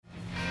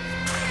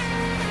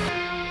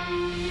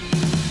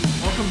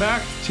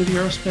back to the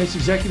Aerospace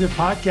Executive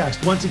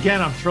Podcast. Once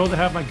again, I'm thrilled to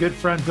have my good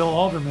friend Bill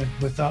Alderman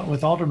with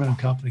Alderman and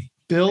Company.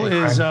 Bill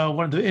is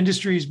one of the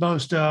industry's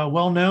most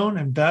well-known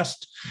and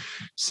best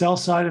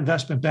sell-side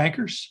investment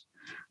bankers.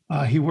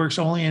 He works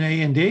only in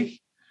A&D,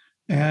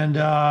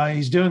 and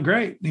he's doing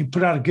great. He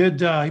put out a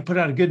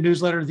good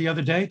newsletter the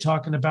other day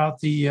talking about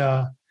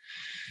the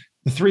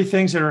three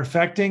things that are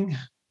affecting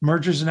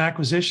mergers and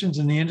acquisitions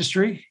in the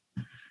industry.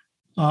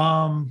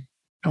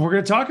 And we're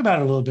going to talk about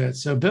it a little bit.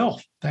 So, Bill,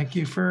 thank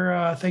you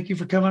for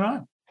coming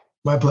on.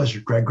 My pleasure,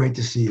 Greg. Great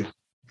to see you,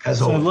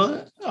 as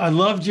always. I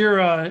loved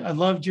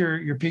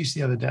your piece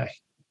the other day.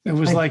 It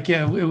was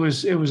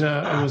it was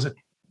a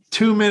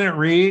 2-minute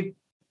read,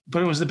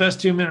 but it was the best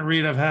 2-minute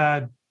read I've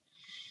had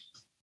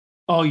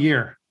all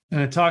year.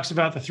 And it talks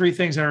about the three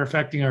things that are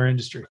affecting our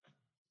industry.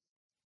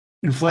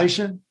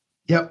 Inflation.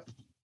 Yep.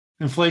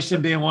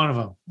 Inflation being one of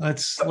them.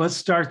 Let's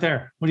start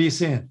there. What are you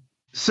seeing?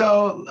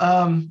 So,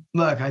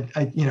 look,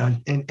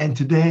 and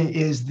today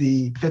is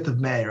the 5th of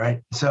May,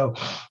 right? So,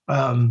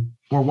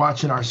 we're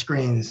watching our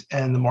screens,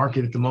 and the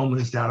market at the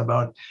moment is down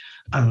about,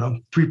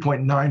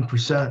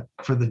 3.9%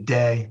 for the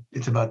day.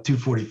 It's about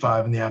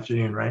 2:45 in the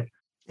afternoon, right?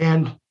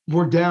 And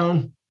we're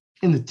down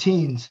in the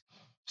teens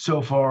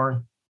so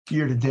far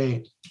year to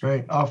date,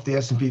 right? Off the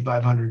S&P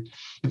 500,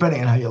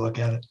 depending on how you look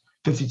at it,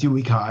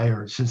 52-week high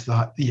or since the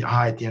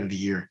high at the end of the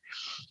year.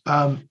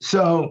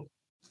 So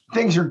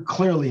things are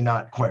clearly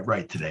not quite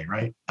right today,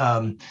 right?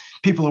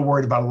 People are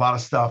worried about a lot of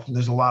stuff, and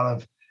there's a lot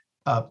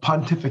of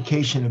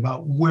pontification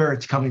about where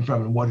it's coming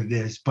from and what it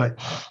is. But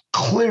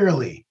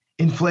clearly,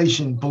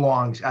 inflation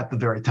belongs at the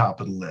very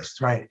top of the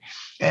list, right?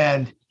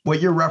 And what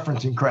you're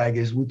referencing, Craig,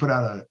 is we put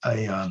out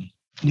a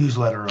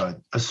newsletter,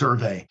 a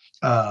survey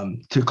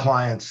to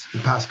clients the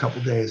past couple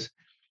of days.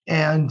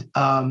 And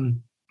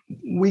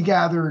we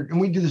gathered, and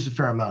we do this a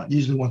fair amount,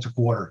 usually once a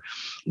quarter.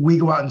 We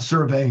go out and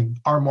survey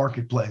our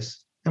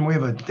marketplace. And we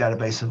have a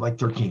database of like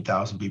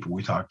 13,000 people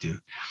we talk to.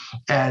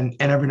 And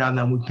every now and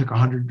then we pick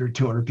 100 or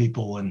 200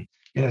 people in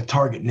a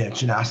target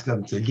niche and ask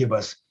them to give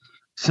us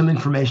some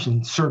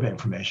information, survey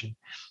information,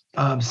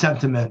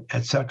 sentiment,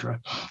 et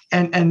cetera.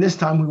 And this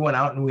time we went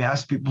out and we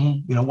asked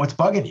people, what's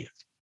bugging you?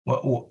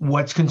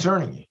 What's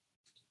concerning you?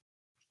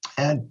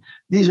 And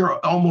these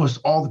are almost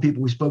all the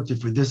people we spoke to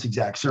for this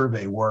exact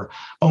survey were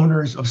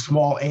owners of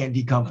small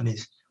A&D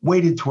companies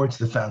weighted towards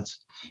defense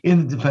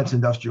in the defense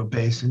industrial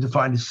base and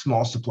defined as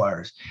small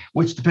suppliers,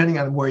 which depending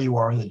on where you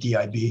are in the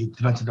DIB,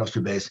 defense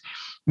industrial base,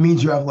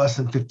 means you have less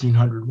than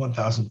 1,500,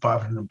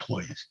 1,500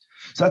 employees.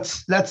 So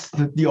that's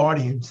the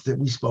audience that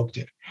we spoke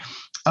to.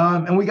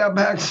 And we got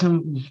back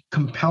some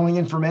compelling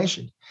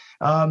information.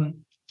 The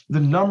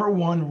number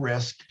one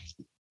risk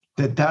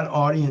that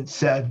audience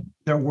said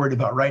they're worried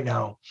about right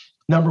now,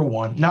 number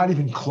one, not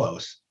even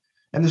close.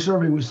 And the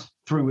survey was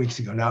 3 weeks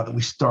ago now that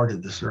we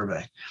started the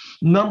survey.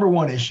 Number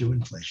one issue,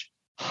 inflation.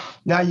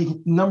 Now,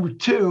 number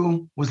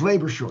two was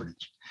labor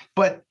shortage,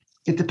 but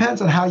it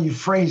depends on how you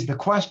phrase the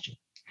question.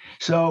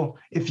 So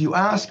if you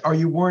ask, are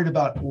you worried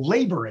about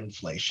labor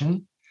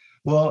inflation?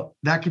 Well,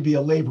 that could be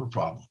a labor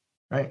problem,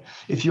 right?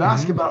 If you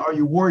ask about, are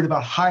you worried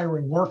about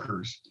hiring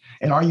workers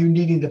and are you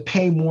needing to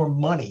pay more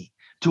money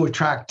to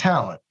attract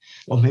talent?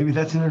 Well, maybe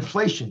that's an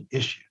inflation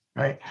issue,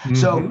 right?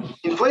 So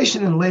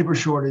inflation and labor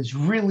shortage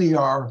really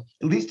are,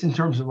 at least in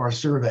terms of our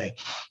survey,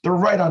 they're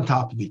right on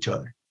top of each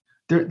other.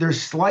 They're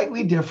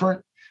slightly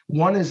different.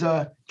 One is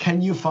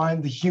can you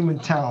find the human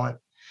talent,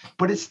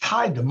 but it's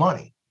tied to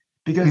money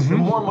because the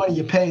more money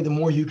you pay, the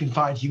more you can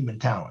find human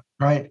talent,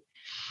 right?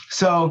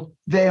 So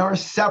they are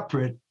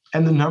separate.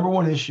 And the number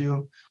one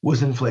issue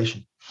was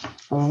inflation.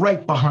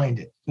 Right behind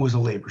it was a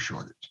labor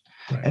shortage.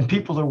 Right. And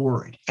people are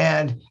worried.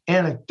 And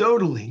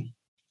anecdotally,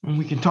 and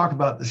we can talk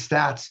about the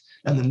stats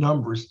and the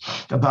numbers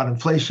about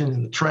inflation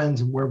and the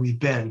trends and where we've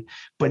been.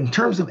 But in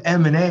terms of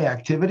M&A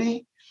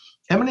activity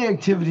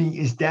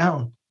is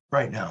down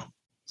right now.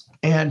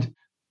 And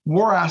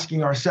we're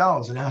asking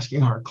ourselves and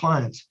asking our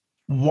clients,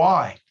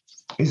 why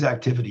is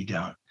activity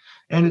down?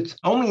 And it's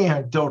only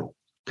anecdotal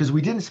because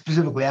we didn't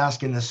specifically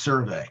ask in this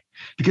survey.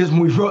 Because when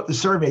we wrote the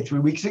survey 3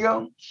 weeks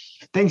ago,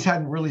 things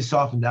hadn't really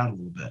softened out a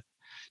little bit.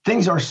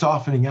 Things are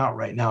softening out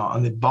right now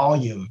on the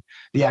volume,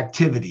 the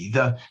activity,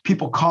 the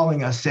people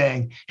calling us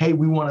saying, hey,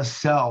 we want to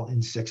sell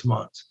in 6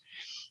 months.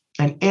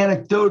 And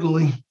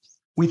anecdotally,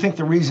 we think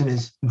the reason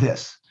is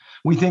this.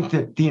 We think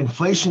that the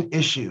inflation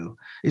issue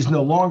is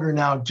no longer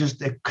now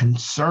just a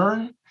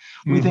concern.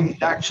 We think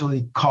it's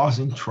actually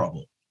causing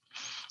trouble.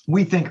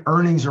 We think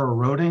earnings are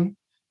eroding.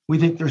 We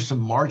think there's some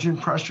margin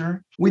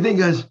pressure. We think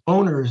as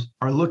owners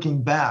are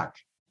looking back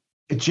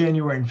at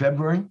January and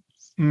February,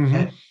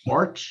 and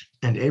March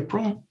and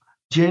April,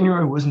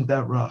 January wasn't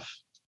that rough.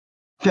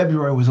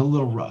 February was a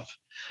little rough.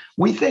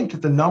 We think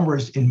that the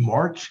numbers in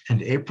March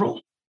and April,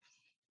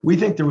 we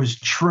think there was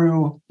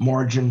true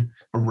margin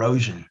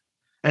erosion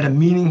at a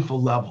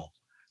meaningful level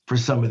for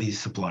some of these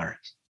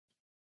suppliers.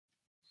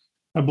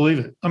 I believe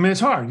it. I mean, it's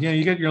hard.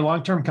 You get your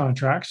long-term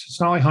contracts. It's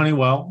not like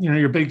Honeywell.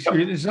 Your big.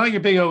 It's not like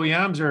your big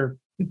OEMs are.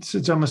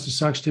 It's almost as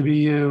such to be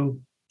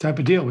you. type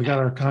of deal. We got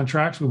our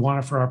contracts. We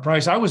want it for our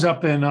price. I was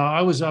up in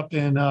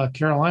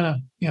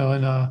Carolina,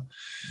 in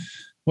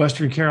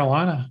Western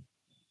Carolina,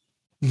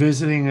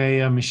 visiting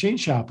a machine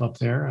shop up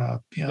there.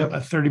 A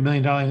 $30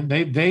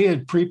 million. They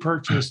had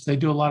pre-purchased. They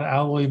do a lot of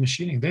alloy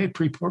machining. They had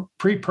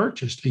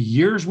pre-purchased a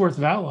year's worth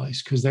of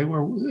alloys because they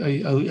were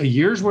a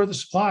year's worth of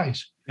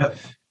supplies.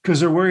 Because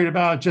they're worried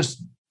about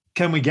just,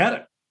 can we get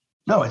it?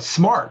 No, it's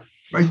smart,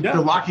 right? Yeah.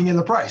 They're locking in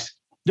the price.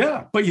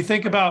 Yeah, but you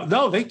think about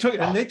they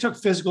took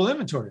physical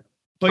inventory.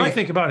 But you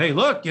think about, hey,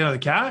 look, the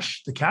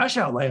cash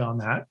outlay on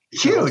that,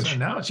 huge. And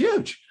now it's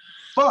huge.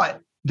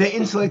 But they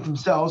insulate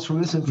themselves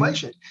from this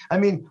inflation. I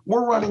mean,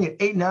 we're running at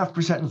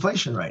 8.5%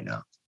 inflation right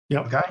now.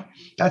 Yep. Okay.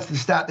 That's the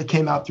stat that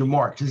came out through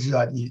March. This is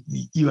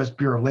the U.S.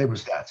 Bureau of Labor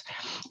stats.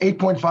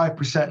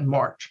 8.5% in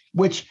March,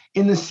 which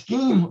in the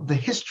scheme of the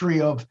history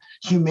of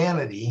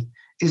humanity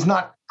is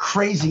not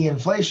crazy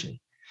inflation.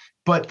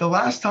 But the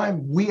last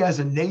time we as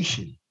a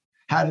nation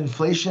had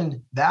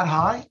inflation that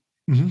high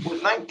was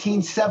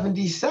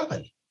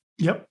 1977.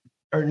 Yep.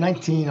 Or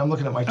 19. I'm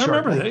looking at my chart. I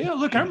remember that. Yeah,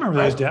 look, I remember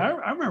those days.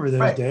 I remember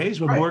those days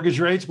when mortgage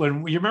rates.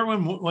 When you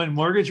remember when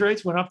mortgage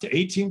rates went up to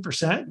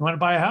 18%. You want to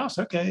buy a house?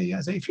 Okay, you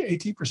guys,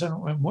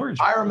 18% mortgage.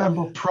 I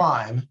remember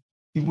prime.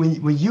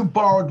 When you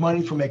borrowed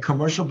money from a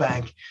commercial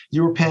bank,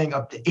 you were paying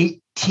up to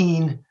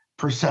 18%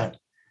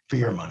 for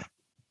your money.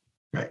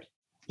 Right?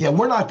 Yeah,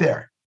 we're not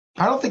there.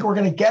 I don't think we're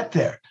going to get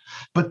there.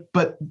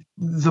 But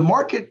the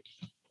market,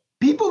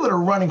 people that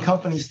are running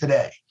companies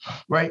today,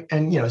 right?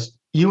 And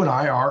you and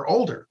I are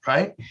older,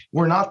 right?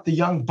 We're not the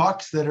young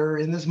bucks that are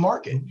in this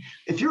market.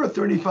 If you're a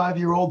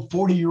 35-year-old,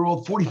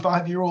 40-year-old,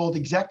 45-year-old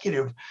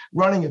executive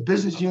running a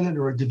business unit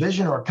or a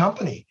division or a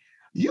company,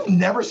 you've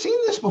never seen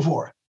this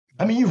before.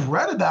 I mean, you've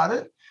read about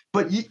it,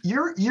 but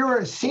you're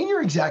a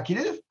senior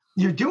executive.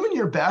 You're doing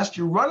your best.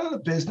 You're running a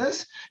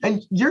business,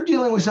 and you're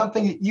dealing with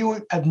something that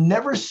you have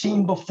never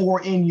seen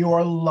before in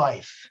your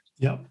life.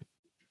 Yep.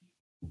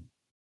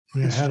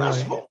 It's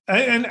stressful.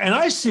 And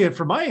I see it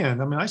from my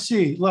end. I mean, I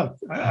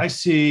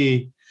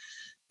see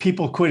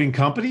people quitting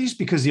companies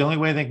because the only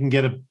way they can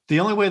get a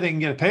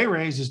pay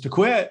raise is to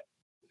quit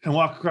and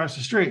walk across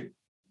the street.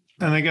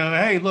 And they go,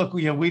 hey, look,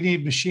 we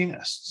need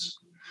machinists.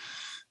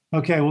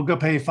 Okay, we'll go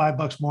pay you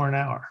 $5 more an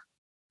hour.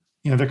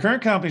 The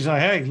current company's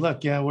like, hey,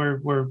 look,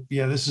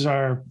 this is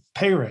our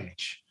pay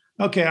range.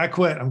 Okay, I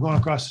quit. I'm going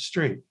across the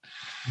street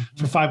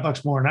for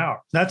 $5 more an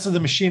hour. That's the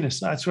machinist.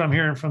 That's what I'm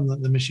hearing from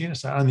the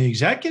machinist side. On the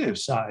executive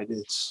side,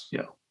 it's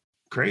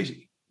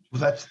crazy.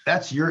 Well, that's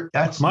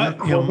my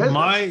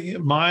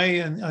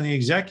on the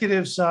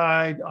executive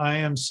side, I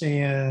am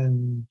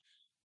seeing,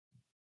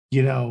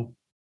 you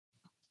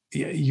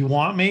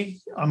want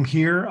me? I'm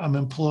here. I'm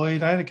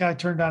employed. I had a guy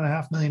turn down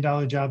a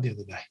 $500,000 job the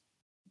other day.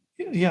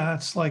 Yeah,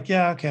 it's like,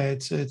 okay.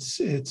 It's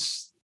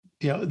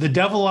the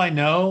devil I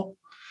know.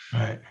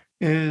 Right.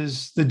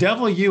 Is the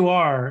devil you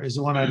are is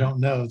the one I don't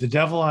know. The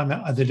devil I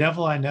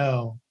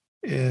know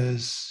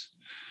is,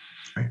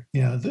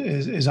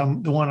 is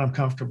I'm the one I'm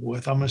comfortable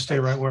with. I'm going to stay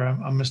right where I'm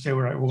going to stay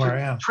where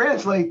I am.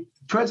 Translate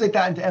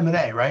that into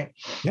M&A, right?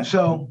 Yeah.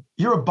 So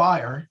you're a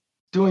buyer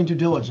doing due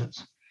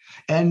diligence,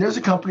 and there's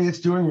a company that's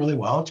doing really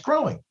well. It's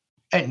growing.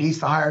 It needs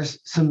to hire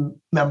some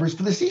members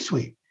for the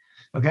C-suite.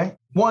 Okay,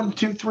 1,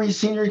 2, 3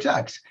 senior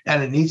execs,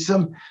 and it needs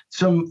some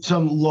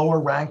lower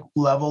rank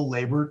level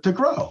labor to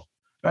grow.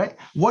 Right?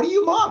 What do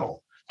you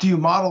model? Do you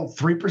model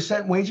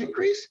 3% wage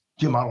increase?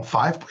 Do you model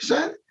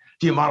 5%?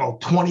 Do you model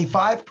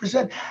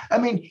 25%? I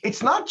mean,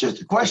 it's not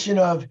just a question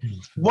of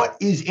what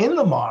is in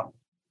the model.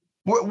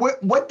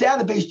 What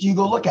database do you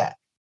go look at?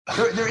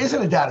 There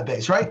isn't a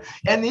database, right?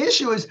 And the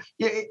issue is,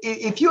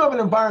 if you have an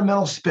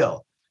environmental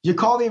spill, you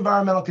call the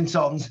environmental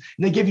consultants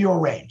and they give you a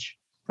range,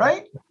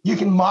 right? You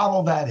can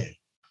model that in.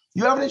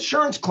 You have an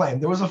insurance claim.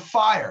 There was a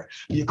fire.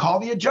 You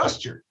call the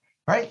adjuster.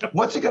 Right?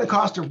 What's it going to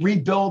cost to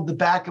rebuild the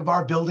back of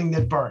our building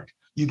that burned?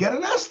 You get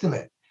an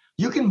estimate.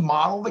 You can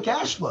model the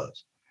cash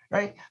flows,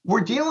 right?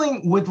 We're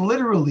dealing with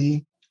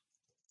literally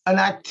an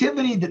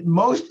activity that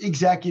most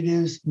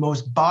executives,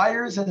 most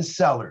buyers and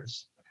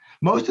sellers,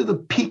 most of the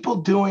people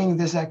doing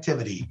this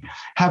activity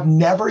have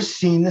never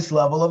seen this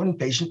level of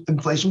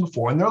inflation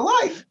before in their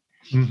life.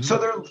 Mm-hmm.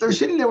 So they're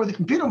sitting there with the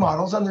computer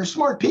models, and they're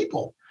smart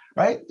people,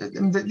 right?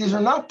 These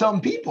are not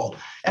dumb people.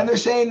 And they're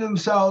saying to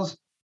themselves,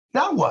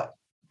 now what?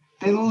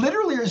 They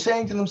literally are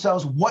saying to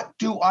themselves, what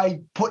do I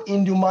put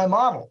into my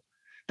model?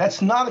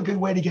 That's not a good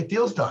way to get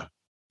deals done.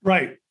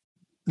 Right.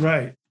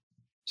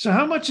 So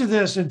how much of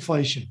this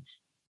inflation?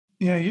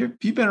 You've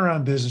been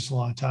around business a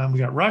long time. We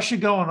got Russia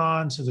going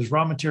on. So there's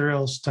raw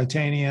materials,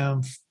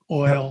 titanium,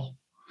 oil.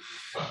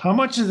 Yep. How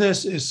much of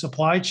this is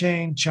supply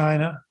chain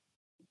China,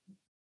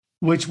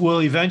 which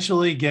will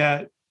eventually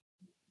get,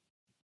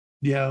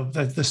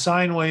 the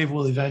sine wave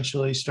will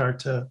eventually start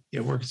to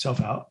work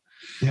itself out.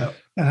 Yeah.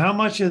 And how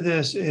much of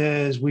this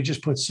is we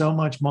just put so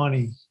much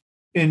money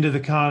into the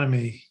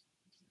economy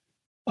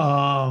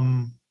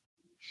that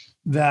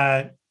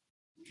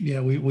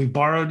we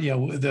borrowed,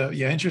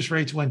 the interest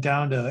rates went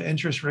down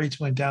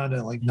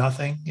to like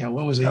nothing.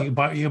 What was it?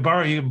 You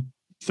borrow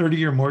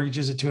 30-year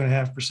mortgages at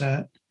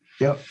 2.5%.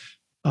 Yep.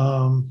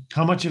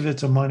 How much of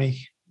it's too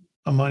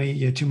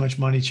much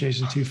money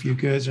chasing too few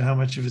goods, or how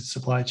much of it's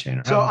supply chain,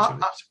 or how So much of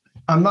it's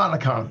I'm not an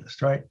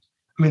economist, right?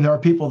 I mean, there are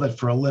people that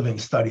for a living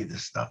study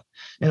this stuff,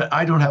 and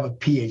I don't have a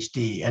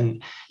PhD.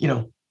 And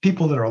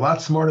people that are a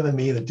lot smarter than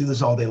me that do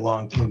this all day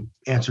long can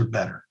answer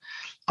better.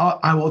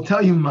 I will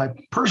tell you my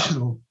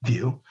personal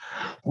view,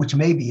 which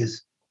maybe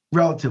is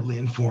relatively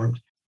informed,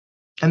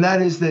 and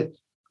that is that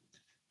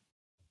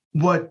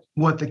what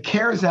the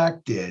CARES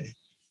Act did,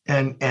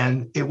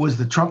 and it was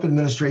the Trump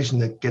administration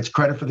that gets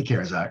credit for the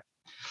CARES Act,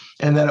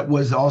 and then it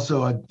was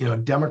also a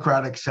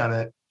Democratic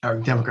Senate, or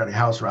Democratic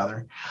House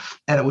rather,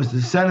 and it was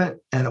the Senate,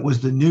 and it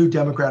was the new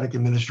Democratic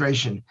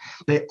administration.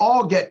 They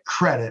all get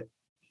credit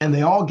and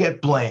they all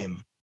get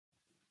blame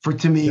for,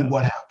 to me,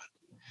 what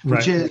happened,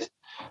 which is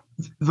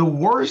the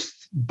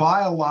worst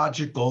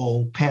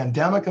biological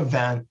pandemic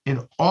event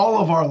in all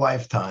of our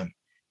lifetime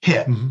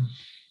hit. Mm-hmm.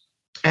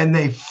 And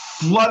they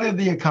flooded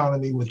the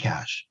economy with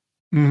cash.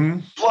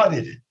 Mm-hmm.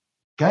 Flooded it.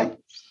 Okay.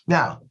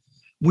 Now,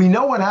 we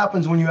know what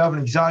happens when you have an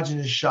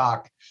exogenous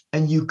shock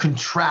and you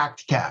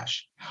contract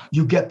cash.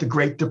 You get the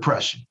Great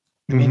Depression.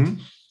 I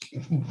mean,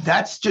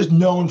 that's just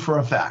known for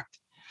a fact.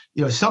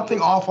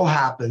 Something awful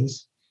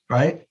happens,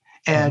 right?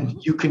 And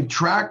you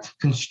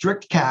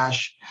constrict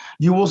cash,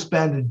 you will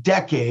spend a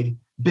decade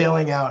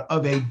bailing out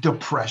of a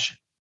depression.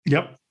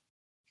 Yep.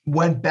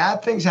 When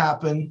bad things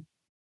happen,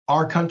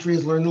 our country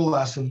has learned the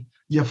lesson.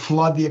 You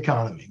flood the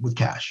economy with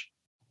cash,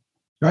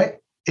 right?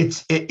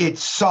 It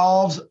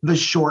solves the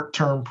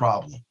short-term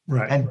problem,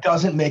 right, and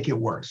doesn't make it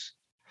worse.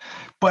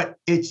 But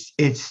it's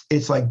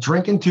like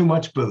drinking too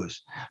much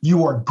booze.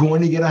 You are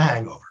going to get a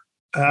hangover.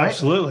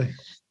 Absolutely.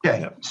 Right?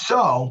 Okay. Yep.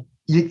 So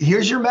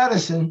here's your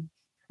medicine,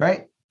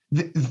 right?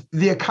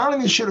 The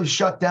economy should have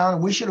shut down,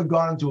 and we should have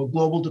gone into a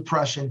global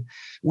depression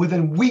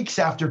within weeks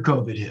after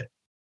COVID hit.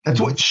 That's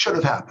what should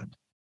have happened.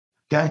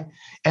 Okay.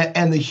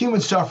 And the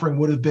human suffering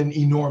would have been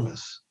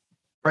enormous,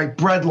 right?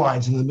 Bread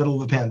lines in the middle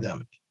of a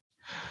pandemic.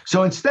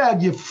 So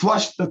instead, you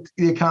flushed the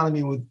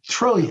economy with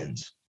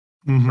trillions,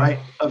 right,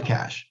 of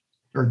cash,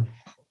 or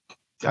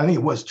I think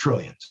it was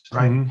trillions,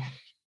 right?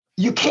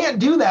 You can't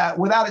do that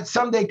without it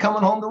someday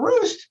coming home to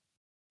roost.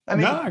 I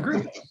mean, no, I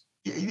agree.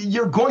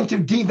 You're going to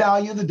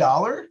devalue the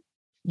dollar.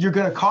 You're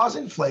going to cause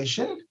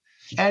inflation.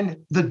 And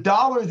the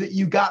dollar that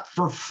you got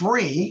for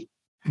free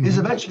is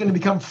eventually going to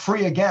become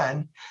free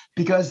again,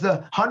 because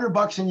the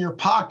 $100 in your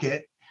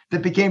pocket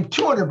that became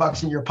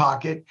 $200 in your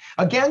pocket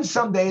again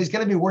someday is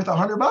going to be worth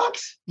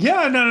 $100.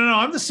 Yeah, no.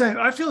 I'm the same.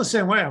 I feel the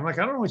same way. I'm like,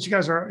 I don't know what you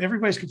guys are.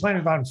 Everybody's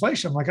complaining about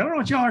inflation. I'm like, I don't know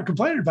what y'all are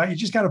complaining about. You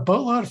just got a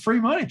boatload of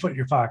free money put in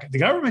your pocket. The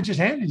government just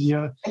handed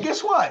you. And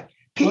guess what?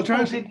 People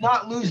did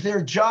not lose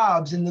their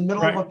jobs in the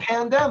middle of a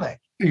pandemic.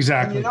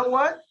 Exactly. And you know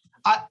what?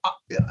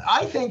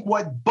 I think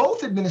what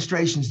both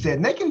administrations did,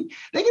 and they can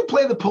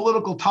play the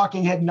political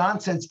talking head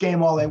nonsense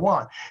game all they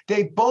want.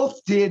 They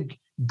both did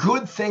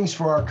good things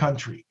for our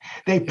country.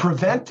 They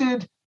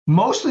prevented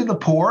mostly the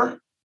poor,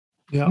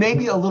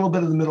 maybe a little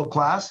bit of the middle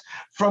class,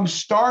 from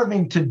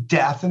starving to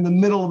death in the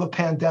middle of a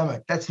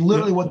pandemic. That's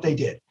literally what they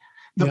did.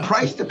 The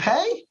price to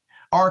pay,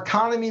 our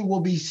economy will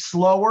be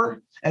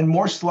slower and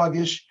more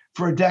sluggish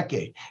for a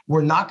decade.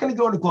 We're not going to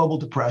go into global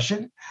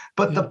depression,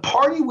 but the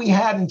party we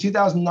had in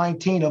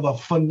 2019 of a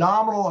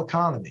phenomenal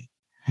economy,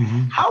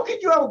 how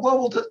could you have a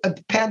global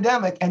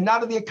pandemic and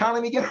not have the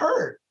economy get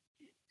hurt?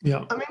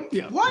 Yeah. I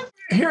mean, what?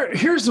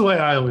 Here's the way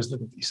I always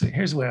look at these things.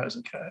 Here's the way I always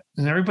look at it.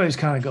 And everybody's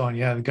kind of going,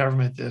 the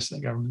government this,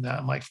 and the government that.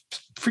 I'm like,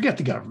 forget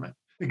the government.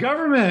 The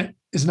government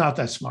is not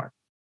that smart.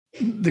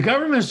 The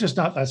government is just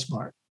not that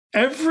smart.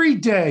 Every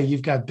day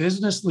you've got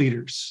business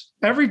leaders.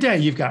 Every day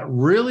you've got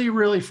really,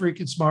 really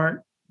freaking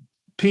smart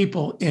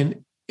people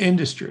in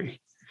industry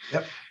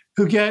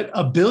who get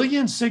a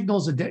billion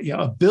signals a day,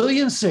 a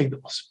billion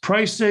signals,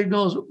 price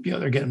signals.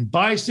 They're getting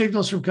buy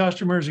signals from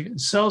customers, they're getting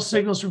sell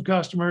signals from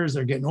customers,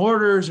 they're getting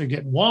orders, they're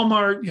getting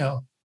Walmart,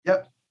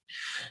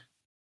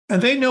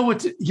 and they know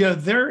what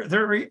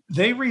to,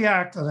 they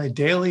react on a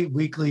daily,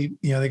 weekly,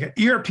 they got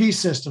ERP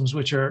systems,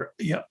 which are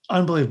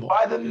unbelievable.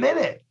 By the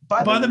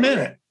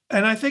minute.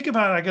 And I think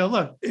about it, I go,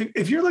 look,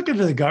 if you're looking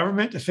to the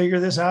government to figure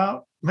this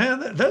out,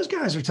 man, those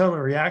guys are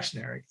totally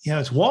reactionary.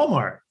 It's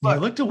Walmart.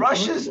 Look,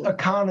 Russia's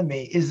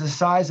economy is the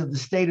size of the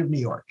state of New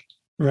York.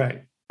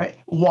 Right.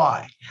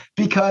 Why?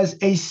 Because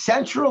a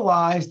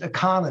centralized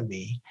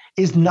economy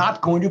is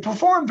not going to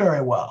perform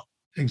very well.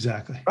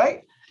 Exactly.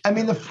 Right? I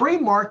mean, the free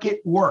market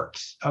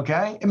works,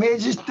 okay? I mean,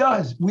 it just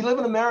does. We live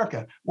in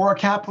America. We're a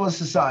capitalist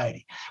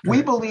society. Right.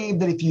 We believe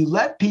that if you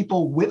let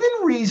people within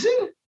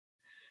reason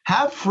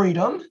have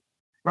freedom,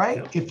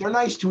 right? If they're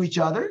nice to each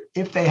other,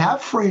 if they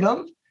have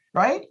freedom,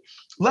 right?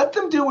 Let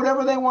them do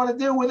whatever they want to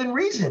do within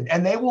reason,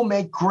 and they will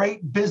make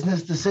great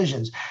business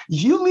decisions.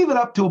 If you leave it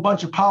up to a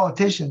bunch of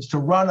politicians to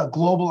run a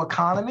global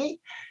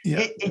economy,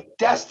 it's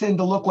destined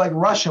to look like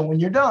Russia when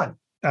you're done.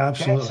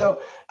 Absolutely. Okay?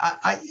 So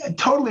I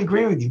totally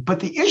agree with you.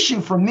 But the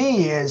issue for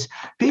me is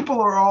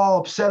people are all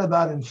upset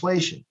about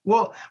inflation.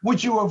 Well,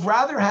 would you have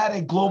rather had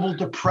a global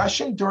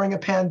depression during a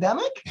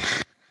pandemic?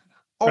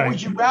 Or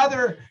would you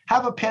rather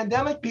have a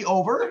pandemic be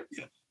over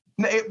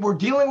We're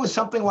dealing with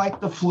something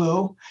like the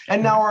flu,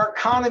 and now our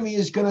economy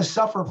is going to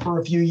suffer for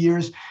a few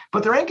years,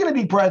 but there ain't going to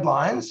be bread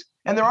lines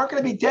and there aren't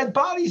going to be dead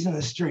bodies in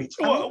the streets.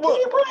 I mean, give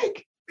me a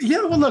break.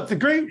 Yeah, well, look,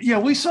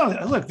 we saw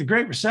that. Look, the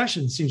Great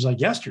Recession seems like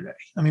yesterday.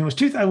 I mean,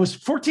 it was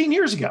 14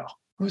 years ago.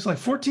 It was like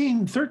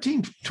 14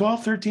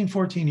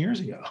 years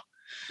ago.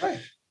 Right.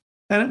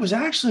 And it was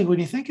actually, when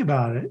you think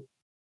about it,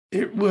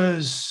 it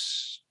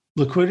was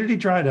liquidity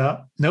dried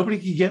up. Nobody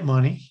could get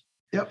money.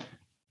 Yep.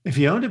 If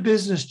you owned a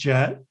business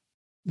jet,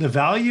 the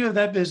value of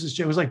that business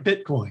jet was like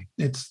Bitcoin.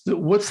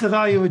 What's the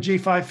value of a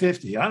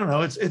G550? I don't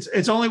know.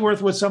 It's only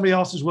worth what somebody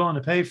else is willing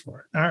to pay for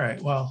it. All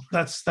right. Well,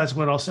 that's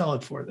what I'll sell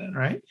it for then,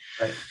 right?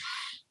 Right.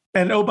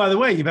 And oh, by the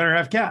way, you better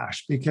have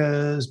cash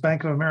because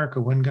Bank of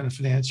America wasn't going to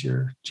finance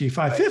your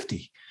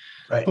G550.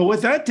 Right. But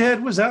what that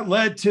did was that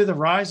led to the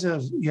rise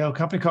of a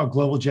company called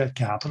Global Jet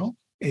Capital,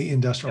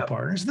 Industrial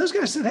Partners. And those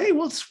guys said, "Hey,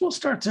 we'll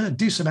start to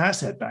do some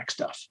asset-backed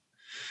stuff.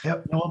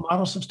 Yep. We'll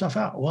model some stuff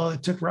out." Well,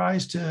 it took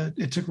rise to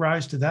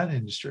that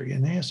industry,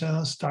 and they said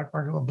the stock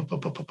market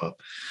went up.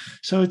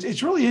 So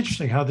it's really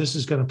interesting how this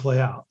is going to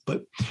play out.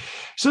 But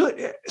so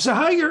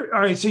how you're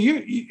all right? So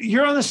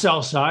you're on the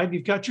sell side.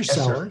 You've got your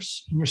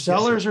sellers, and your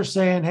sellers are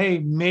saying, "Hey,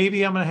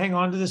 maybe I'm going to hang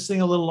on to this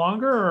thing a little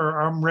longer, or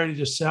I'm ready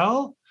to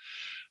sell."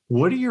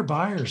 What are your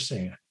buyers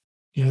saying?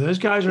 Those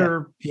guys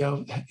are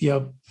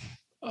the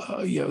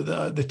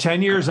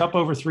 10 years up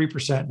over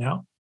 3%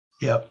 now.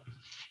 Yep.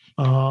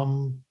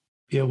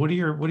 What are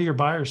your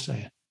buyers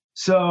saying?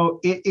 So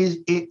it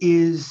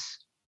is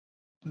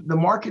the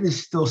market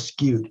is still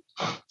skewed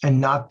and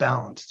not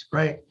balanced,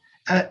 right?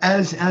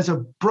 As a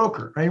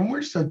broker, right? And we're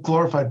just a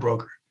glorified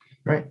broker,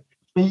 right?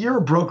 I mean, you're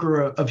a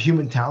broker of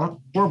human talent.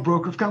 We're a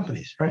broker of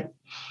companies, right?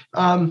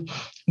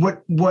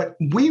 What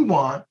we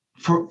want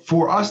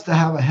for us to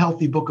have a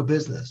healthy book of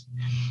business,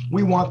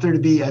 we want there to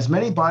be as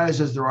many buyers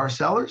as there are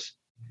sellers,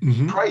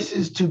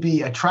 prices to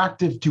be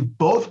attractive to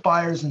both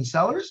buyers and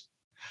sellers.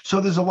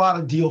 So there's a lot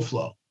of deal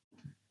flow,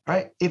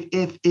 right? If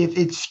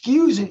it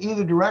skews in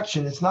either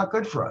direction, it's not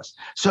good for us.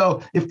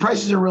 So if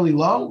prices are really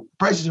low,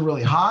 prices are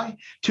really high,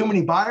 too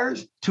many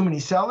buyers, too many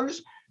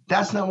sellers,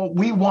 that's not what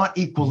we want.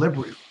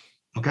 Equilibrium,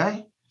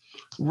 okay?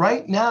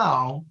 Right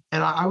now,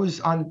 and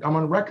I'm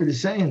on record as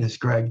saying this,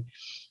 Greg,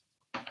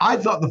 I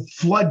thought the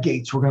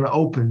floodgates were going to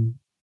open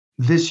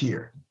this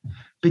year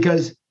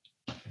because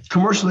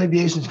commercial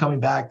aviation is coming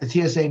back. The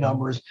TSA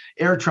numbers,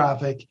 air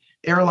traffic,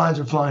 airlines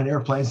are flying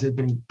airplanes that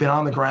have been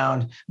on the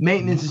ground.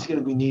 Maintenance is going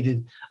to be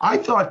needed. I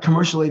thought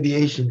commercial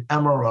aviation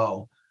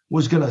MRO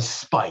was going to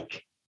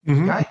spike.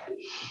 Okay?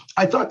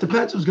 I thought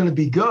defense was going to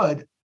be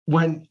good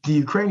when the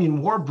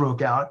Ukrainian war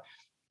broke out.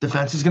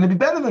 Defense is going to be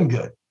better than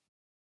good.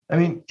 I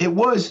mean, it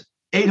was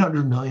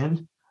 $800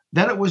 million.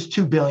 Then it was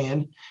 $2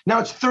 billion. Now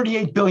it's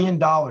 $38 billion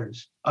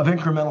of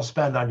incremental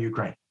spend on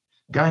Ukraine.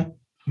 Okay.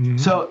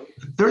 So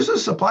there's a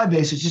supply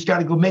base. It's just got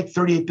to go make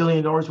 $38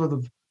 billion worth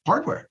of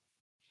hardware.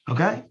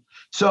 Okay.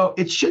 So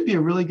it should be a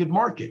really good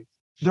market.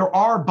 There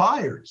are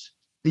buyers.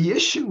 The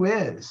issue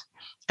is,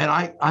 and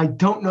I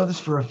don't know this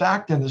for a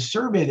fact, and the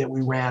survey that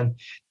we ran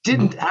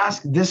didn't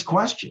ask this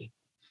question,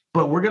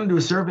 but we're going to do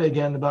a survey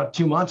again in about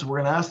 2 months. And we're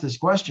going to ask this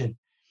question.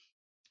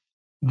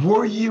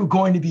 Were you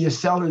going to be a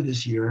seller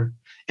this year?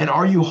 And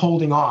are you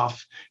holding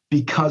off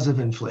because of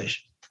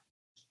inflation?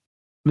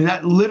 I mean,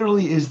 that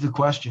literally is the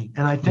question.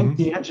 And I think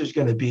the answer is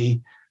going to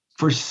be,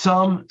 for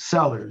some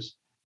sellers,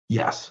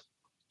 yes.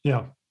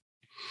 Yeah.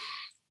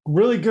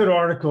 Really good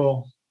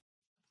article.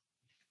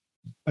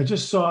 I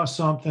just saw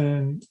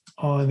something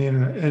on the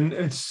internet, and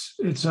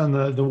it's on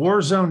the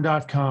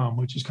warzone.com,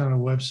 which is kind of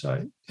a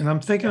website. And I'm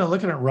thinking of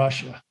looking at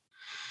Russia.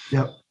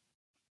 Yep.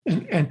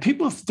 And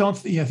people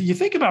don't, you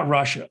think about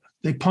Russia,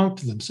 they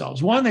punked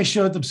themselves. One, they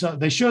showed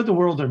the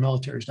world their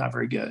military is not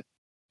very good.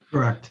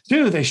 Correct.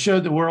 Two, they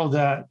showed the world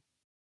that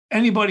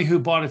anybody who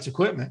bought its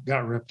equipment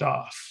got ripped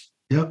off.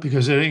 Yep.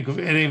 Because it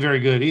ain't very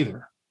good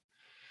either.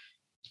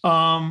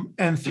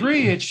 And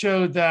three, it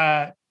showed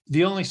that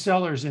the only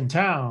sellers in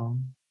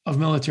town of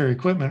military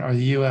equipment are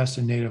the U.S.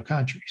 and NATO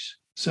countries.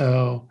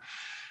 So,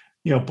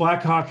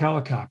 Black Hawk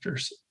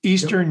helicopters,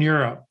 Eastern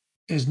Europe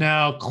is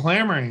now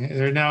clamoring.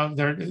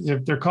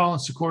 They're calling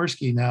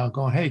Sikorsky now,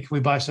 going, "Hey, can we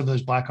buy some of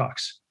those Black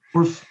Hawks?"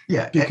 Because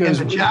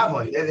the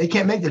Javelin, they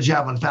can't make the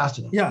Javelin fast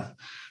enough. Yeah,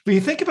 but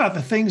you think about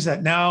the things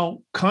that now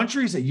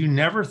countries that you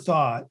never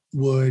thought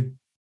would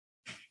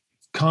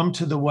come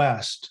to the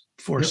West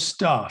for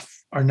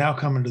stuff are now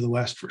coming to the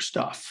West for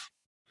stuff.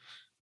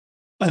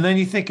 And then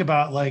you think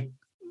about like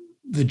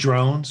the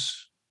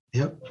drones.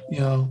 Yep.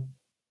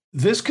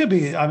 This could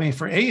be,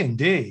 for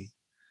A&D,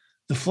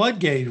 the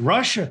floodgate,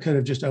 Russia could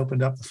have just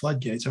opened up the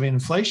floodgates.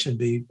 Inflation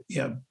be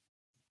a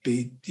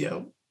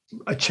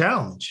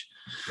challenge.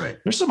 Right.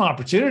 There's some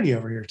opportunity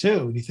over here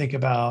too. When you think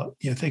about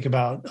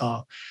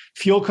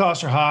fuel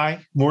costs are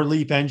high, more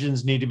LEAP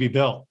engines need to be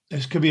built.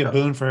 This could be a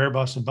boon for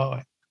Airbus and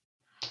Boeing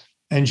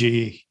and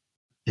GE.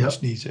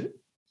 Which needs it.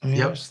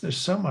 There's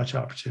so much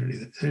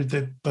opportunity.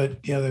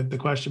 But the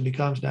question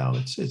becomes now,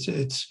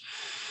 it's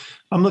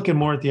I'm looking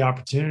more at the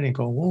opportunity and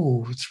going,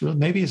 whoa, it's real.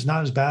 Maybe it's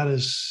not as bad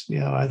as,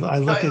 I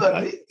look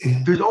at.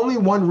 There's only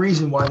one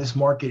reason why this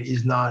market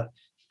is not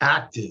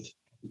active,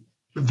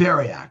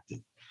 very active.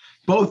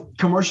 Both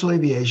commercial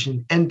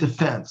aviation and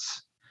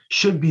defense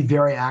should be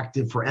very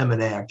active for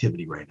M&A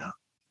activity right now.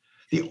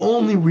 The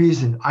only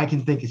reason I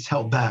can think it's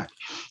held back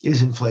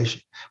is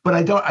inflation. But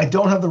I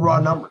don't have the raw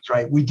numbers,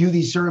 right? We do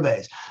these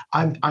surveys.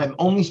 I'm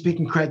only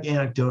speaking, Craig,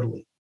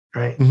 anecdotally,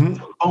 right?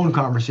 Mm-hmm. Phone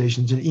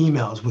conversations and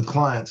emails with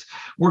clients.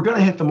 We're going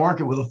to hit the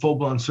market with a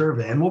full-blown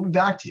survey, and we'll be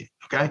back to you,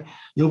 okay?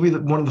 You'll be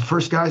one of the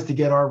first guys to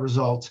get our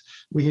results.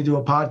 We can do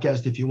a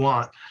podcast if you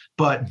want.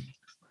 But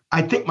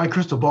I think my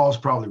crystal ball is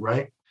probably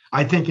right.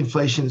 I think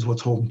inflation is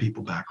what's holding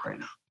people back right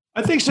now.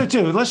 I think so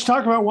too. Let's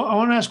talk about, I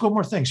want to ask one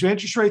more thing. So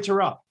interest rates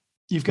are up.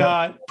 You've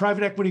got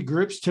private equity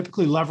groups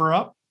typically lever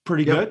up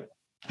pretty good.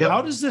 Yep.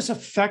 How does this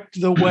affect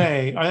the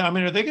way, I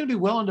mean, are they going to be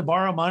willing to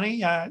borrow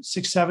money at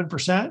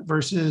 6-7%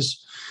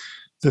 versus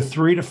the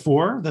 3 to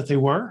 4 that they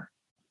were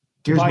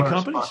to buy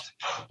companies? Response.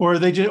 Or are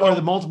they just, or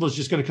the multiple is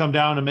just going to come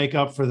down to make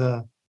up for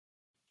the?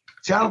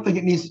 See, I don't think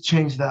it needs to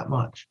change that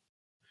much.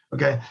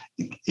 Okay.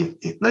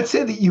 Let's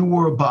say that you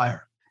were a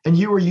buyer and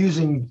you were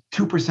using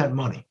 2%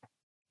 money.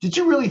 Did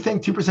you really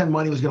think 2%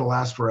 money was going to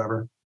last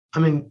forever? I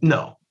mean,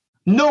 no.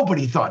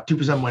 Nobody thought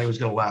 2% money was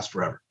going to last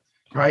forever,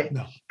 right?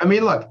 No. I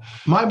mean, look,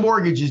 my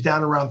mortgage is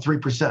down around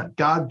 3%.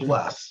 God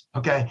bless,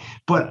 okay?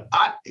 But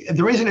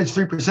the reason it's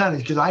 3%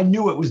 is because I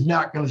knew it was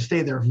not going to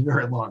stay there for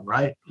very long,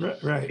 right?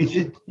 Right.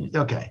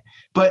 Okay.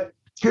 But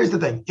here's the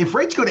thing. If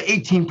rates go to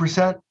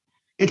 18%,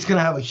 it's going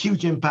to have a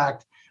huge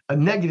impact, a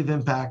negative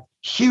impact,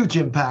 huge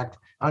impact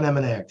on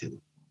M&A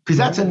activity, because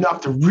that's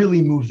enough to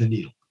really move the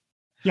needle.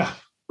 Yeah.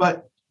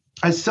 But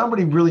as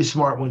somebody really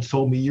smart once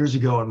told me years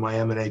ago in my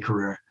M&A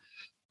career,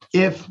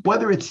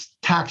 whether it's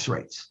tax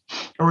rates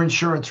or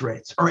insurance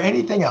rates or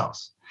anything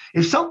else,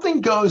 if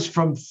something goes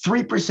from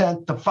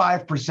 3% to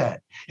 5%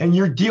 and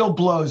your deal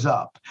blows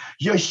up,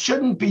 you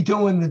shouldn't be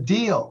doing the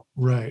deal.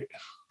 Right.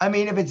 I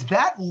mean, if it's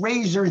that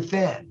razor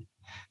thin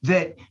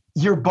that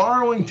you're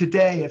borrowing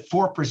today at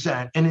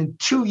 4% and in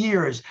 2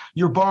 years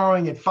you're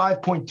borrowing at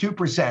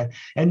 5.2%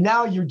 and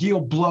now your deal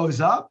blows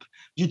up,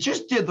 you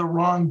just did the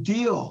wrong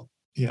deal.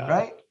 Yeah.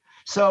 Right.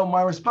 So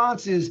my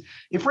response is,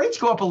 if rates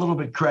go up a little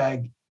bit,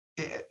 Craig,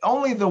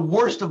 only the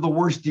worst of the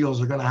worst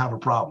deals are going to have a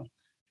problem.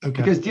 Okay.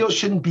 Because deals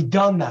shouldn't be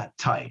done that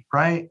tight,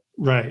 right?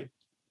 Right.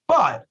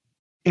 But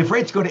if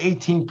rates go to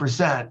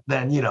 18%,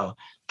 then,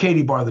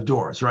 Katie bar the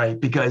doors, right?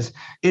 Because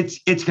it's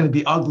going to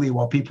be ugly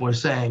while people are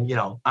saying,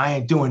 I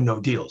ain't doing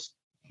no deals.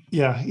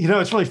 Yeah.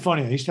 It's really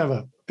funny. I used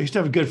to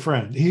have a good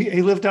friend.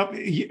 He lived up,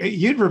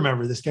 you'd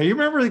remember this guy. You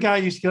remember the guy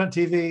who used to get on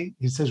TV?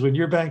 He says, when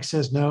your bank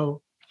says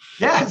no.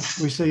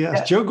 Yes. We say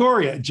yes. Joe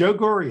Goria.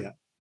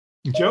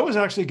 Joe was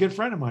actually a good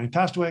friend of mine. He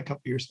passed away a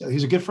couple of years ago.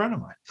 He's a good friend of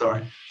mine.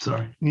 Sorry.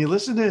 And you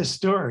listen to his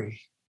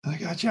story. I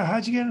go, Joe,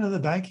 how'd you get into the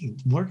banking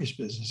mortgage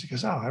business? He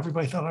goes,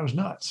 everybody thought I was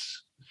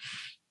nuts.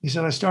 He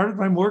said, I started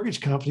my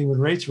mortgage company when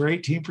rates were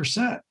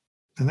 18%.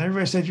 And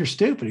everybody said, you're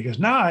stupid. He goes,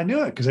 no, I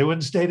knew it because they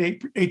wouldn't stay at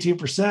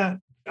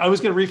 18%. I was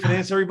going to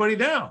refinance everybody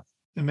down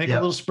and make a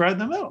little spread in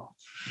the middle.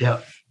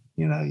 Yeah.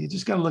 You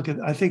just got to look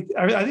at, I think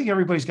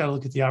everybody's got to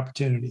look at the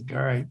opportunity.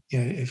 All right.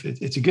 If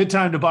it's a good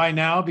time to buy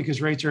now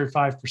because rates are at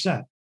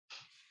 5%,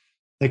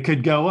 they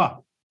could go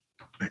up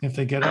if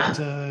they get up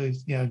to,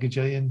 a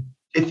gajillion.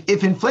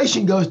 If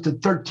inflation goes to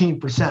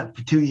 13%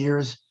 for 2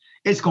 years,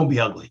 it's going to be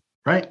ugly,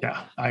 right?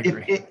 Yeah, I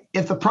agree.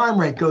 If the prime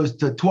rate goes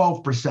to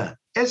 12%,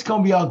 it's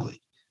going to be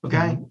ugly.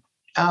 Okay.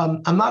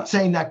 Mm-hmm. I'm not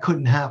saying that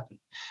couldn't happen.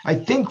 I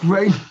think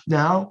right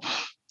now,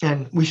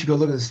 and we should go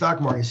look at the stock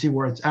market and see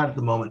where it's at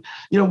the moment.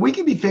 We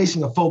could be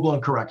facing a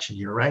full-blown correction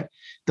here, right?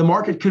 The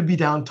market could be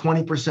down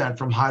 20%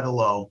 from high to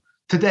low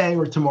today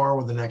or tomorrow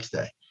or the next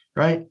day,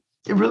 right?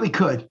 It really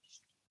could.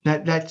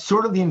 That's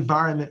sort of the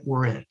environment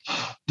we're in.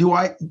 Do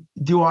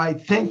I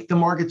think the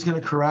market's going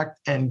to correct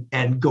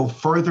and go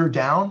further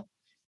down?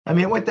 I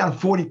mean, it went down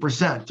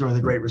 40% during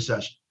the Great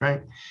Recession,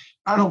 right?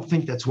 I don't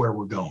think that's where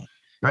we're going,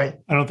 right?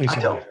 I don't think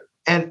so.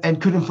 And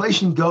could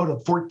inflation go to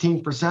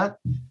 14%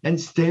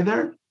 and stay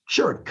there?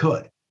 Sure, it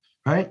could,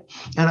 right?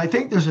 And I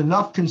think there's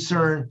enough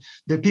concern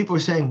that people are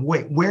saying,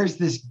 wait, where's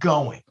this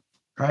going,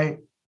 right?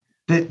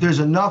 That there's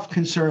enough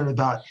concern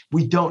about,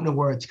 we don't know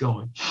where it's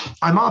going.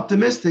 I'm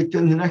optimistic that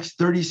in the next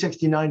 30,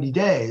 60, 90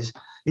 days,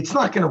 it's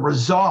not going to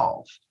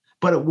resolve,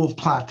 but it will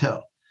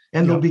plateau.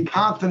 And there'll be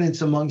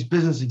confidence amongst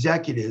business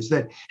executives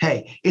that,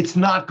 hey, it's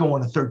not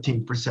going to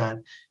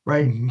 13%,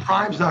 right? Mm-hmm.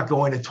 Prime's not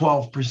going to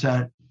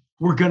 12%.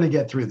 We're going to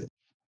get through this.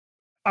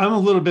 I'm a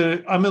little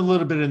bit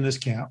in this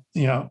camp.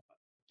 Oil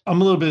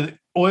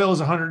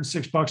is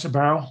 $106 a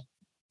barrel.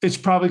 It's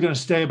probably going to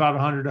stay about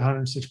 100 to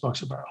 106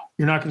 bucks a barrel.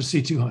 You're not going to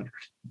see 200.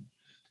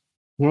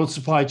 World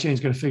supply chain is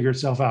going to figure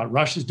itself out.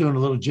 Russia's doing a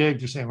little jig.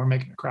 They're saying we're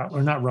making a crap,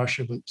 or not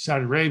Russia, but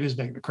Saudi Arabia is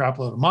making a crap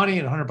load of money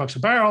at $100 a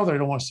barrel. They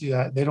don't want to see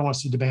that. They don't want to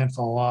see demand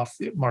fall off.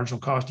 Marginal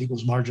cost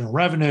equals marginal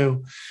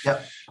revenue.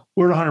 Yep.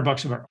 We're at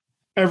 $100 a barrel.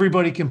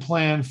 Everybody can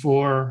plan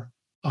for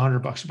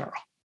 $100 a barrel.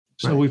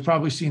 So we've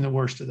probably seen the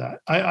worst of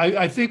that.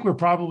 I think we're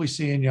probably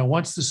seeing,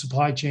 once the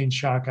supply chain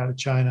shock out of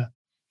China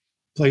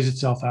plays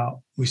itself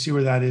out, we see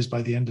where that is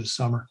by the end of the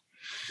summer.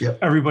 Yep.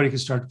 Everybody can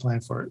start to plan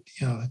for it.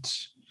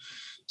 It's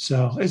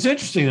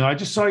interesting though. I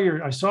saw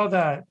your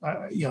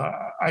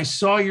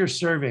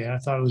survey and I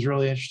thought it was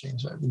really interesting.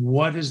 So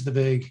what is the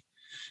big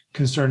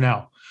concern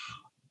now?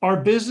 Are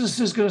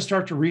businesses going to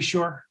start to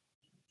reshore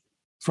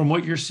from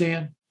what you're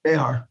seeing? They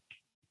are.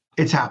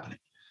 It's happening.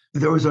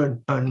 There was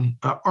an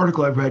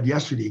article I read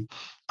yesterday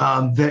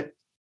that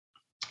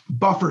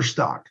buffer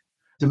stock,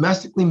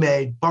 domestically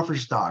made buffer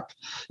stock,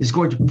 is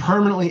going to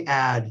permanently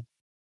add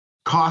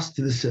cost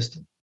to the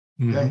system.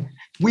 Okay,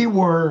 we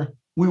were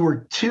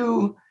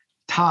too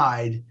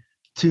tied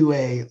to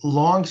a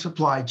long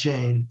supply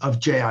chain of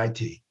JIT.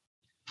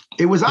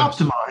 It was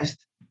optimized,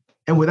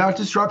 and without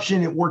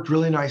disruption, it worked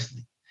really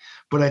nicely.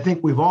 But I think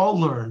we've all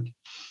learned,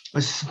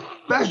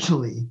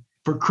 especially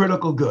for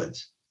critical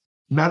goods,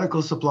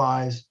 medical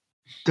supplies,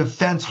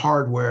 defense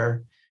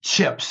hardware,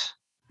 chips,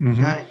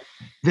 okay,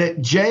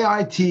 that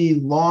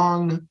JIT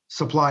long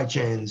supply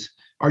chains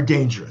are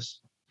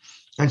dangerous.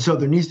 And so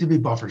there needs to be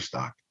buffer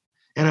stock.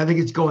 And I think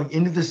it's going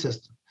into the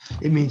system.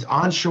 It means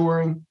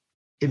onshoring.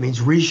 It means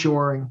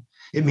reshoring.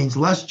 It means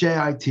less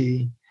JIT.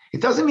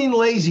 It doesn't mean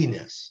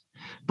laziness,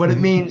 but it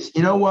means,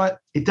 you know what?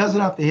 It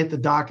doesn't have to hit the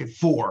dock at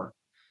 4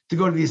 to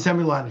go to the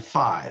assembly line at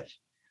 5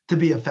 to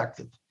be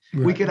effective.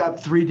 Right. We could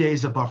have 3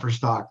 days of buffer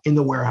stock in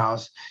the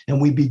warehouse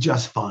and we'd be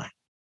just fine.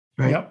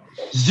 Right? Yep.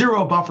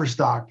 Zero buffer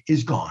stock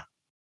is gone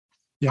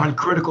on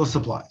critical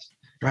supplies,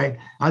 right?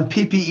 On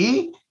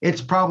PPE, it's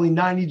probably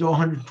 90 to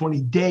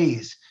 120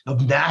 days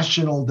of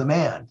national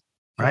demand,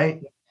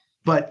 right?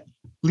 But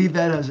leave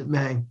that as it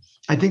may.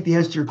 I think the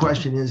answer to your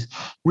question is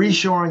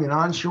reshoring and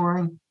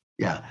onshoring.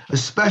 Yeah,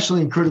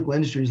 especially in critical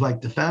industries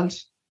like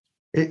defense,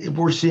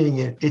 we're seeing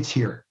it. It's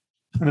here.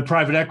 And the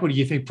private equity,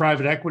 you think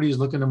private equity is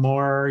looking to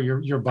more,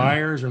 your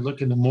buyers are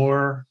looking to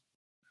more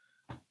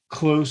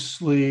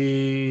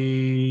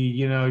closely,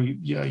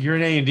 you're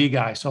an A&D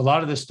guy. So a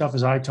lot of this stuff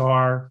is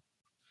ITAR,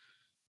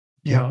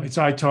 it's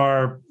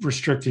ITAR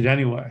restricted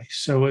anyway.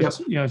 So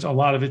it's, it's a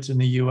lot of it's in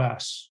the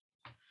US,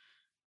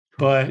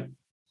 but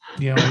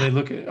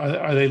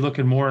are they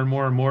looking more and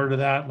more and more to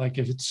that? Like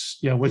if it's,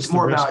 what's it's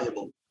more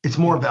valuable. It's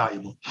more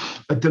valuable.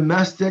 A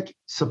domestic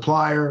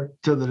supplier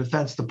to the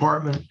Defense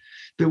Department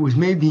that was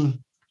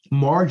maybe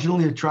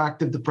marginally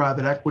attractive to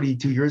private equity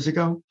 2 years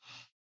ago,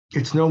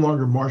 it's no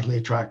longer marginally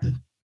attractive.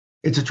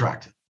 It's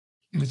attractive.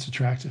 It's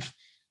attractive.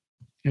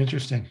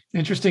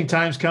 Interesting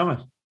times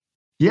coming.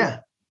 Yeah,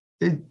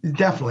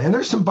 definitely. And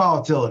there's some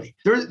volatility.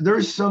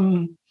 There's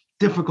some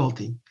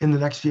difficulty in the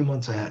next few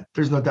months ahead.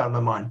 There's no doubt in my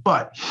mind.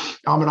 But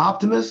I'm an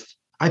optimist.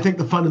 I think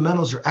the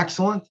fundamentals are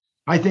excellent.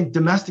 I think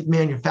domestic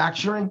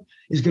manufacturing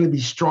is going to be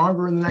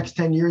stronger in the next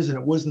 10 years than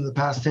it was in the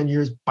past 10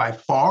 years by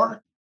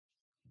far.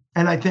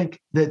 And I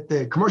think that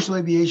the commercial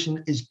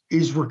aviation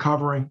is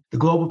recovering. The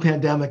global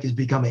pandemic is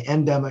becoming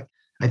endemic.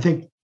 I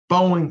think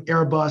Boeing,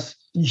 Airbus,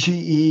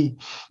 GE,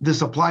 the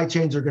supply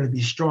chains are going to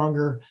be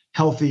stronger,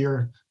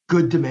 healthier,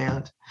 good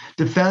demand.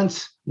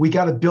 Defense, we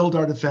got to build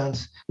our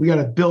defense. We got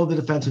to build the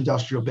defense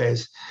industrial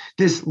base.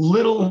 This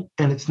little,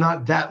 and it's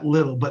not that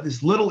little, but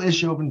this little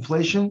issue of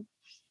inflation,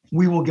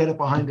 we will get it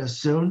behind us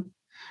soon.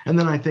 And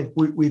then I think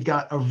we've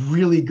got a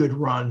really good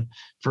run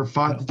for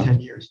 5 to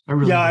 10 years.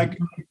 I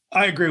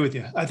agree with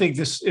you. I think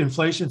this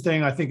inflation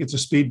thing, I think it's a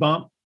speed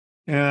bump,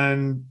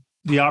 and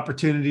the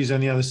opportunities on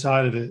the other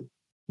side of it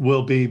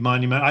will be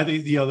monumental. I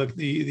think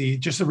the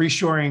just the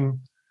reshoring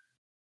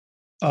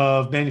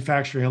of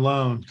manufacturing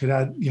alone could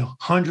add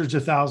hundreds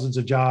of thousands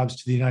of jobs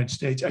to the United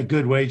States at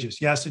good wages.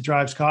 Yes, it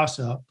drives costs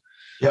up,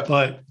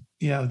 but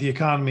the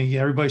economy.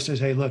 Everybody says,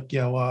 "Hey, look,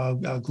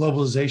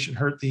 globalization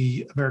hurt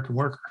the American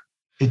worker."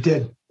 It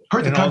did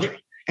hurt the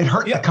country. It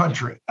hurt the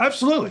country.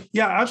 Absolutely,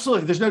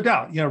 absolutely. There's no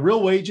doubt.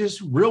 Real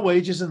wages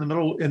in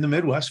the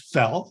Midwest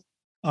fell,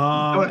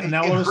 and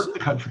now it hurt the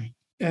country.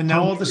 And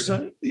now all of a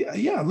sudden,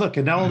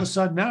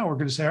 now we're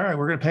going to say, all right,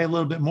 we're going to pay a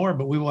little bit more,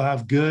 but we will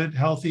have good,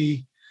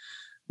 healthy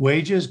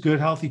wages, good,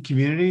 healthy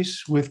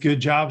communities with good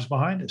jobs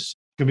behind us. It's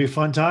going to be a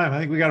fun time. I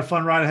think we got a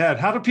fun ride ahead.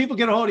 How do people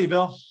get a hold of you,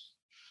 Bill?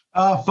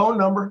 Phone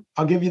number.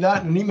 I'll give you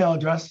that, and an email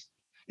address.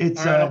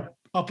 It's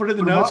I'll put it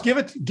in the notes. Give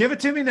it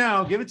to me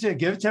now. Give it to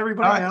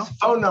everybody now.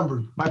 Phone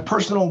number. My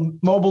personal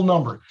mobile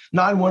number,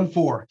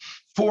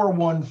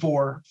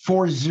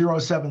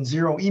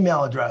 914-414-4070.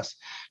 Email address.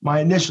 My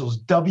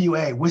initials,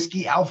 WA,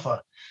 Whiskey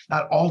Alpha,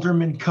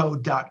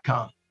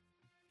 @aldermanco.com.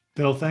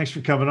 Bill, thanks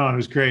for coming on. It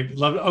was great.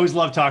 Always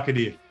love talking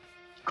to you.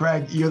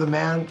 Craig, you're the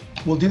man.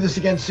 We'll do this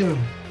again soon.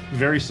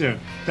 Very soon.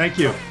 Thank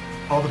you.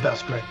 All the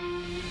best, Craig.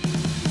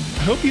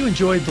 I hope you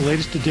enjoyed the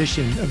latest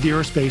edition of the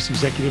Aerospace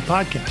Executive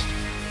Podcast.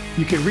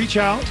 You can reach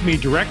out to me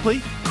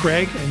directly,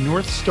 Craig at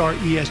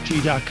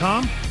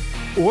NorthstarESG.com,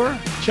 or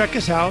check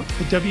us out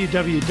at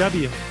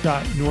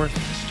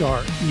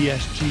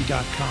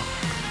www.northstaresg.com.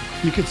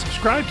 You can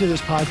subscribe to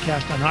this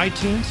podcast on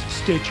iTunes,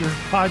 Stitcher,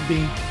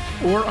 Podbean,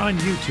 or on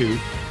YouTube.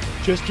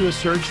 Just do a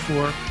search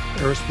for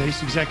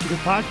Aerospace Executive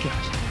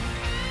Podcast.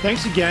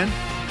 Thanks again.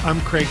 I'm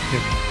Craig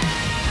Piven.